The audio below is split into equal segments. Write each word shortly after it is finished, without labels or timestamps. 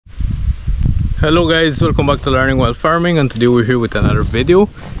Hello guys, welcome back to Learning While Farming, and today we're here with another video.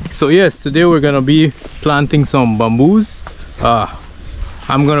 So yes, today we're gonna be planting some bamboos.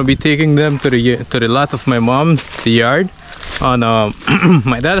 I'm gonna be taking them to the lot of my mom, the yard. And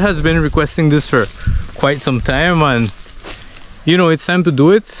my dad has been requesting this for quite some time, and you know, it's time to do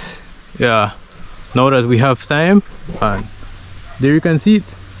it. Yeah, now that we have time, and there you can see it.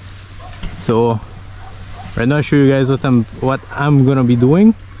 So right now I'll show you guys what I'm gonna be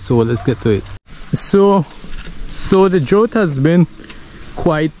doing. So let's get to it. So the drought has been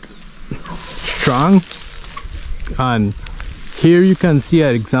quite strong, and here you can see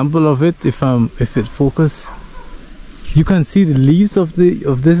an example of it. If it focus, you can see the leaves of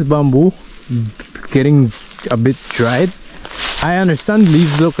this bamboo getting a bit dried. I understand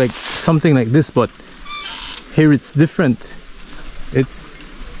leaves look like something like this, but here it's different.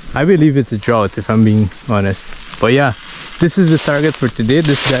 I believe it's a drought, if I'm being honest. But yeah, this is the target for today.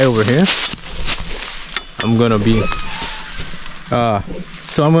 This guy over here, I'm gonna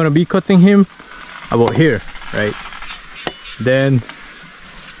be cutting him about here, right? Then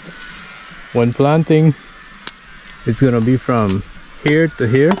when planting, it's gonna be from here to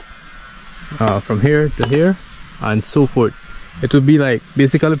here, from here to here, and so forth. It would be like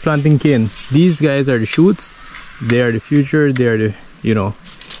basically planting cane. These guys are the shoots. They are the future. They are the, you know,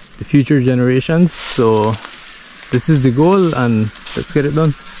 the future generations. So this is the goal, and let's get it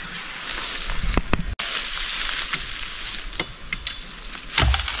done.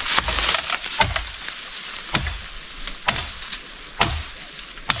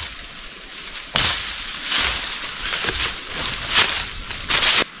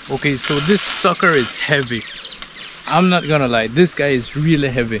 Okay, so this sucker is heavy. I'm not gonna lie, this guy is really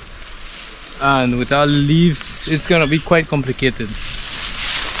heavy, and without leaves it's gonna be quite complicated.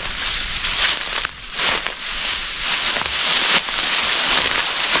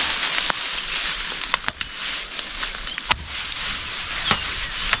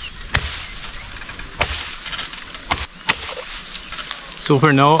 So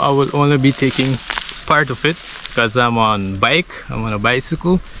for now I will only be taking part of it because I'm on a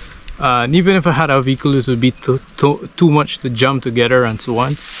bicycle, and even if I had a vehicle it would be too much to jump together and so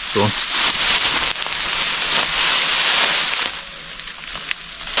on. So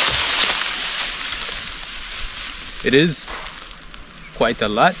it is quite a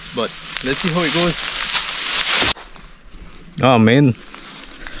lot, but let's see how it goes. Oh man,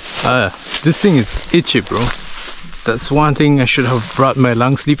 this thing is itchy, bro. That's one thing. I should have brought my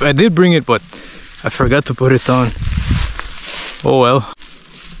long sleeve. I did bring it, but I forgot to put it on. Oh well.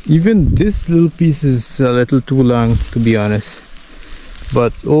 Even this little piece is a little too long, to be honest.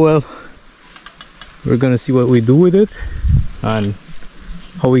 But oh well. We're gonna see what we do with it and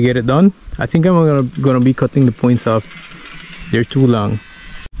how we get it done. I think I'm gonna be cutting the points off. They're too long.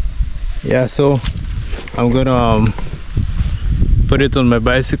 Yeah, so I'm gonna put it on my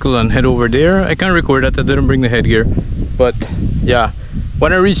bicycle and head over there. I can't record that, I didn't bring the headgear, but yeah,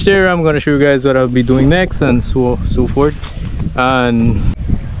 when I reach there I'm gonna show you guys what I'll be doing next and so forth. And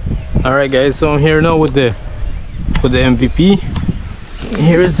alright guys, so I'm here now with the MVP.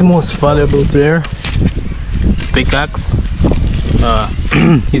 Here is the most valuable player, Pickaxe.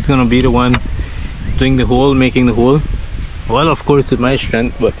 He's gonna be the one doing the hole, making the hole, well of course with my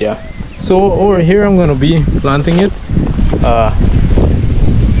strength, but yeah. So over here I'm gonna be planting it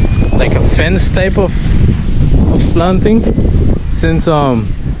like a fence type of planting, since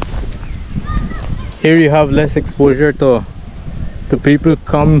here you have less exposure to people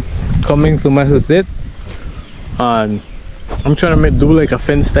coming to mess with it, and I'm trying to do like a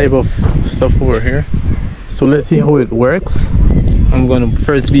fence type of stuff over here. So let's see how it works. I'm gonna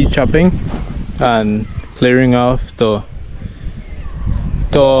first be chopping and clearing off to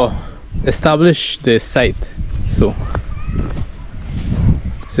establish the site. So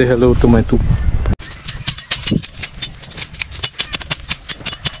say hello to my two.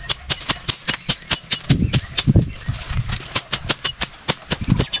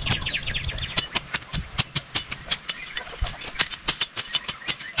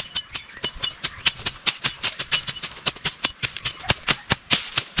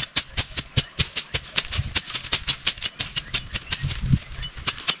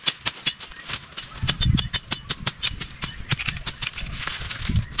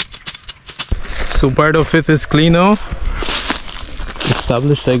 So part of it is clean now,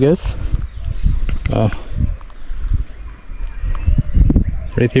 established I guess.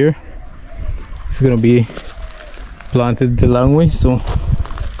 Right here it's gonna be planted the long way, so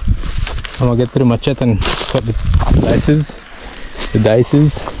I'm gonna get to the machete and cut the dices.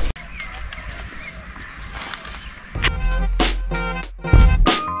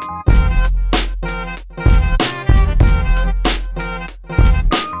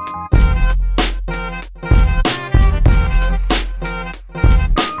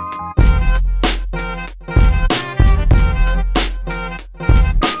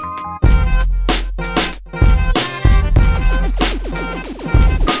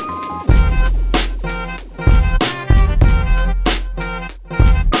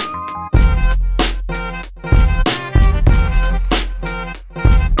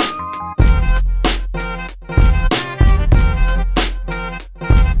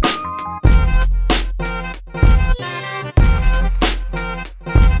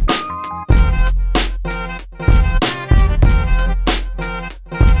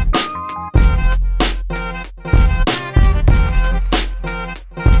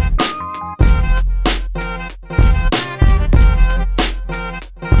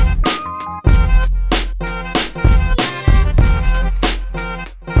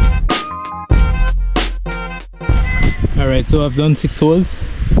 Alright, so I've done 6 holes.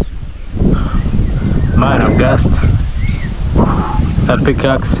 Man, I'm gassed. That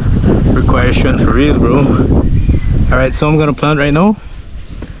pickaxe requires strength for real, bro. Alright, so I'm gonna plant right now.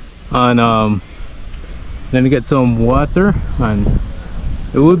 And then get some water and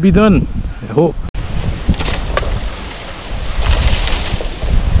it will be done, I hope.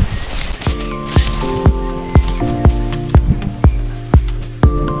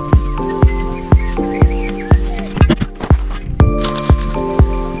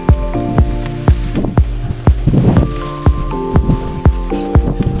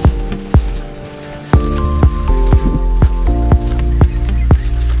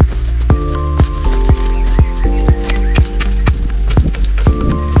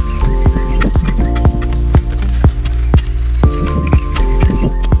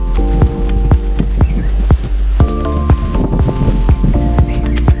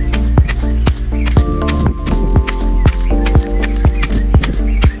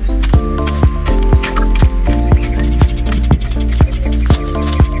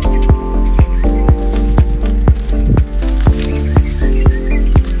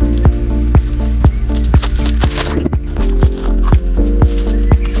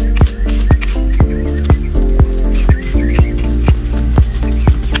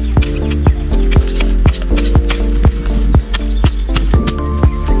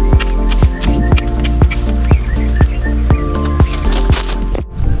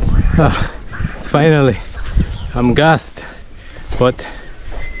 Finally, I'm gassed, but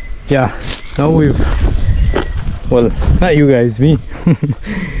yeah, now we've, well, not you guys, me.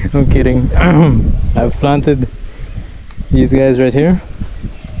 I'm kidding. I've planted these guys right here.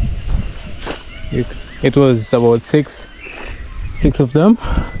 It was about six of them.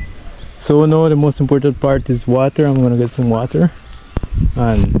 So now the most important part is water. I'm gonna get some water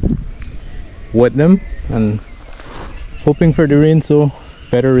and wet them, and hoping for the rain, so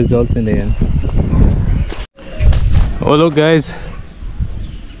better results in the end. Oh look guys,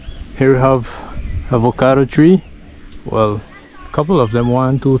 here we have avocado tree. Well, a couple of them,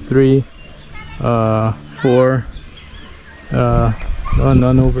 1, 2, 3, 4,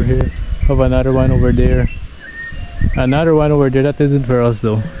 none over here. Have another one over there, another one over there. That isn't for us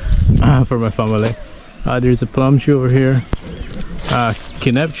though, for my family. There's a plum tree over here,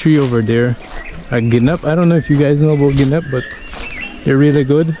 Ginep tree over there. Ginep, I don't know if you guys know about Ginep, but they're really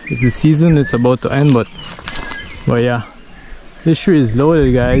good. It's the season, it's about to end, but yeah, this tree is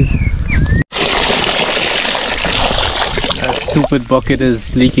loaded, guys. That stupid bucket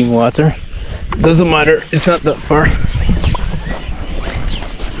is leaking water. Doesn't matter, it's not that far.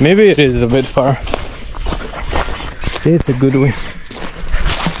 Maybe it is a bit far. It's a good way.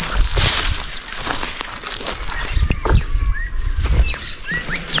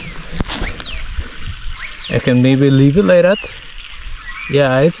 I can maybe leave it like that.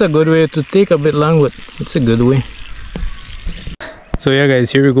 Yeah, it's a good way to take a bit long, but it's a good way. So yeah guys,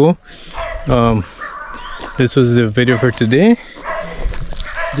 here we go. This was the video for today.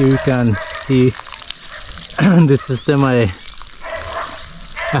 Here you can see the system I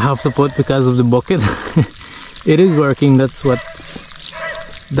have to put because of the bucket. It is working, that's what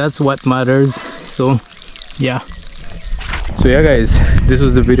matters. So yeah, guys, this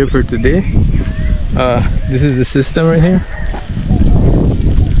was the video for today. This is the system right here.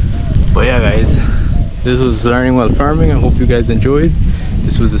 But yeah guys, this was Learning While Farming. I hope you guys enjoyed.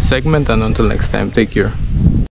 This was a segment, and until next time, take care.